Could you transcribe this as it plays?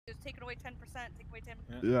taking away 10%. Take away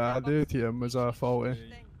 10%. Yeah, the ATM was faulty.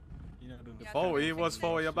 You know, the Faulty? What's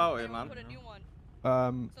faulty about it, man? Put a new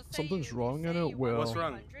one. Something's wrong in it. Well, what's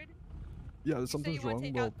wrong? Yeah, something's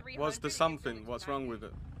wrong. Well, what's the something? What's wrong with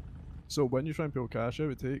it? so when you try and pull cash out,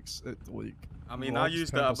 it takes it like. I mean, I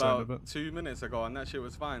used it about 2 minutes ago, and that shit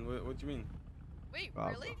was fine. What do you mean? Wait,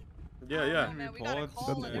 really? Yeah, yeah. Oh, man, we got a call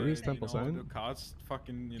Doesn't and worry, it's everything. 10%. The cards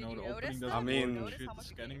fucking, you know, the opening doesn't I mean, work, the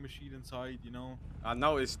scanning machine inside, you know. I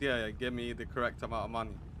noticed, yeah, give me the correct amount of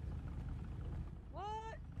money. What?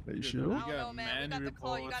 Are you Dude, sure? we I don't know, got man. We many got the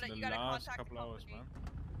call. You reports gotta in the last contact couple the hours, company.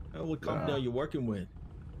 man. What company are you working with?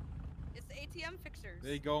 It's the ATM fixers.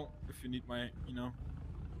 There you go. If you need my, you know,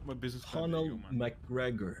 my business card. Conor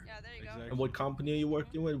McGregor. Yeah, there you go. And what company are you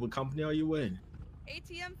working with? What company are you in?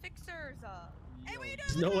 ATM fixers. Hey, what are you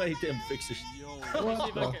There's doing? no ATM fixers.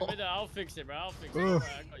 I'll fix it, bro. I'll fix it. Bro. I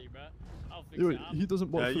got you, bro. I'll fix it. He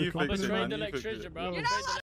doesn't work for the you company. fix it, I'm a man. trained You fix electrician, it. bro.